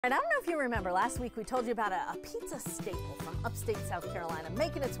And I don't know if you remember, last week we told you about a pizza staple from upstate South Carolina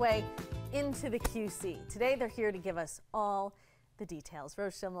making its way into the QC. Today they're here to give us all the details.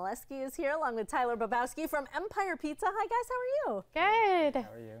 Rose Shimoleski is here along with Tyler Bobowski from Empire Pizza. Hi guys, how are you? Good.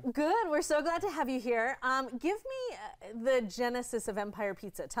 How are you? Good, we're so glad to have you here. Give me the genesis of Empire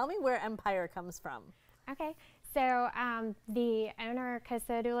Pizza. Tell me where Empire comes from. Okay, so the owner,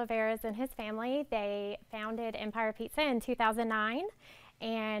 Cosa de Oliveras, and his family, they founded Empire Pizza in 2009.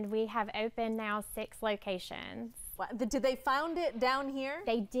 And we have opened now 6 locations. What, did they found it down here?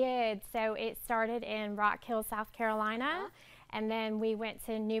 They did. So it started in Rock Hill, South Carolina. And then we went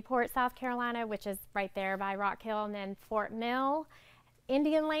to Newport, South Carolina, which is right there by Rock Hill, and then Fort Mill,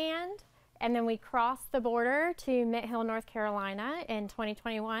 Indian Land. And then we crossed the border to Mint Hill, North Carolina in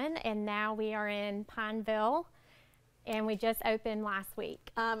 2021. And now we are in Pineville. And we just opened last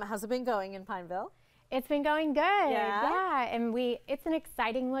week. How's it been going in Pineville? It's been going good. Yeah, and it's an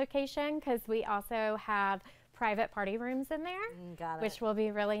exciting location because we also have private party rooms in there, which will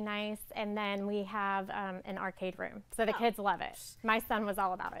be really nice. And then we have an arcade room, so the kids love it. My son was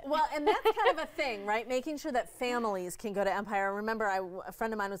all about it. Well, and that's kind of a thing, right? Making sure that families can go to Empire. I remember a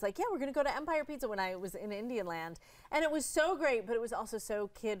friend of mine was like, yeah, we're going to go to Empire Pizza when I was in Indian Land. And it was so great, but it was also so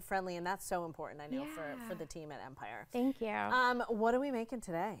kid friendly, and that's so important, I know, for the team at Empire. Thank you. What are we making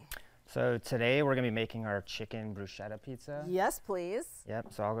today? So today we're going to be making our chicken bruschetta pizza. Yes, please. Yep,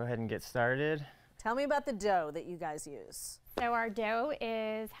 so I'll go ahead and get started. Tell me about the dough that you guys use. So our dough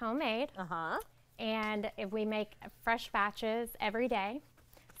is homemade. And we make fresh batches every day.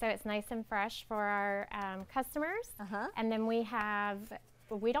 So it's nice and fresh for our customers. And then we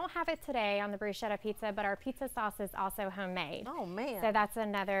don't have it today on the bruschetta pizza, but our pizza sauce is also homemade. Oh, man. So that's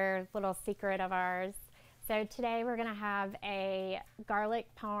another little secret of ours. So today we're gonna have a garlic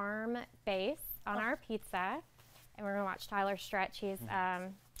parm base on our pizza, and we're gonna watch Tyler stretch. He's a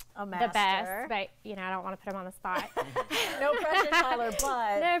master. the best, but you know, I don't want to put him on the spot. No pressure, Tyler,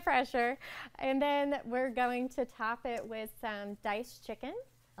 but. No pressure. And then we're going to top it with some diced chicken,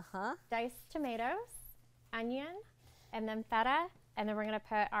 diced tomatoes, onion, and then feta, and then we're gonna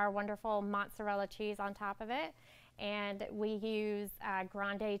put our wonderful mozzarella cheese on top of it. And we use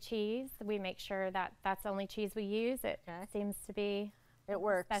grande cheese. We make sure that that's the only cheese we use. It seems to be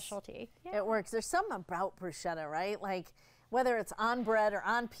a specialty. Yeah. It works. There's something about bruschetta, right? Like whether it's on bread or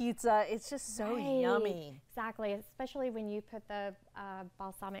on pizza, it's just so yummy. Exactly, especially when you put the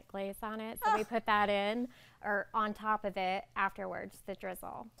balsamic glaze on it. So we put that in, or on top of it afterwards, the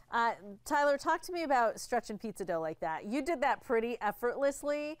drizzle. Tyler, talk to me about stretching pizza dough like that. You did that pretty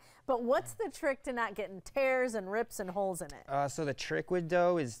effortlessly, but what's the trick to not getting tears and rips and holes in it? So the trick with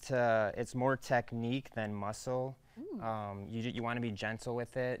dough is it's more technique than muscle. You want to be gentle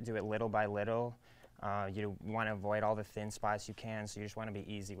with it, do it little by little. You want to avoid all the thin spots you can, so you just want to be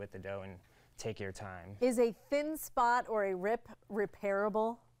easy with the dough and take your time. Is a thin spot or a rip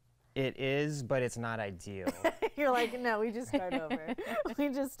repairable? It is, but it's not ideal. You're like, no, we just start over. We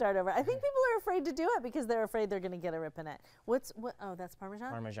just start over. I think people are afraid to do it because they're afraid they're going to get a rip in it. Oh, that's Parmesan?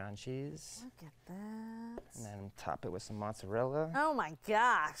 Parmesan cheese. Look at that. And then top it with some mozzarella. Oh my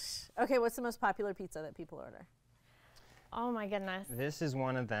gosh. Okay, what's the most popular pizza that people order? Oh my goodness. This is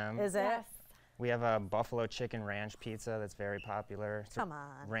one of them. Is it? Yes. We have a buffalo chicken ranch pizza that's very popular. It's Come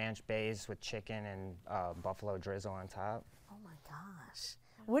on. ranch base with chicken and buffalo drizzle on top. Oh my gosh.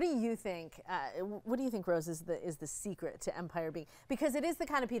 What do you think? What do you think, Rose, is the secret to Empire being? Because it is the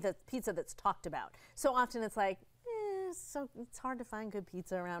kind of pizza that's talked about. So often it's like, so it's hard to find good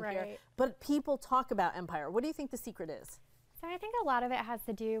pizza around here. But people talk about Empire. What do you think the secret is? So I think a lot of it has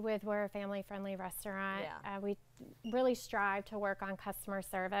to do with we're a family-friendly restaurant. We really strive to work on customer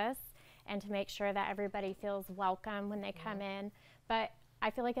service and to make sure that everybody feels welcome when they come in. But I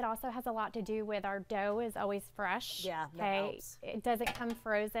feel like it also has a lot to do with our dough is always fresh. Yeah, that helps. It doesn't come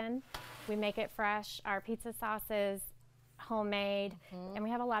frozen. We make it fresh. Our pizza sauce is homemade, and we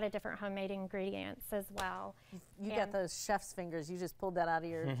have a lot of different homemade ingredients as well. You got those chef's fingers. You just pulled that out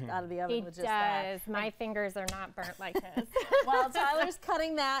of the oven with just that. My fingers are not burnt like this. While Tyler's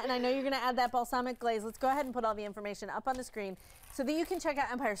cutting that, and I know you're going to add that balsamic glaze, let's go ahead and put all the information up on the screen so that you can check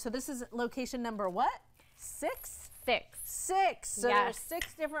out Empire. So this is location number what? 6? 6. So there's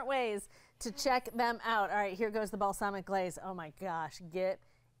 6 different ways to check them out. All right, here goes the balsamic glaze. Oh my gosh, get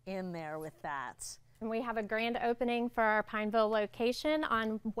in there with that. And we have a grand opening for our Pineville location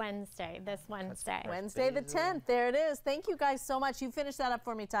on Wednesday, this Wednesday. Wednesday the 10th, there it is. Thank you guys so much. You finish that up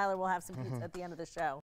for me, Tyler. We'll have some pizza at the end of the show.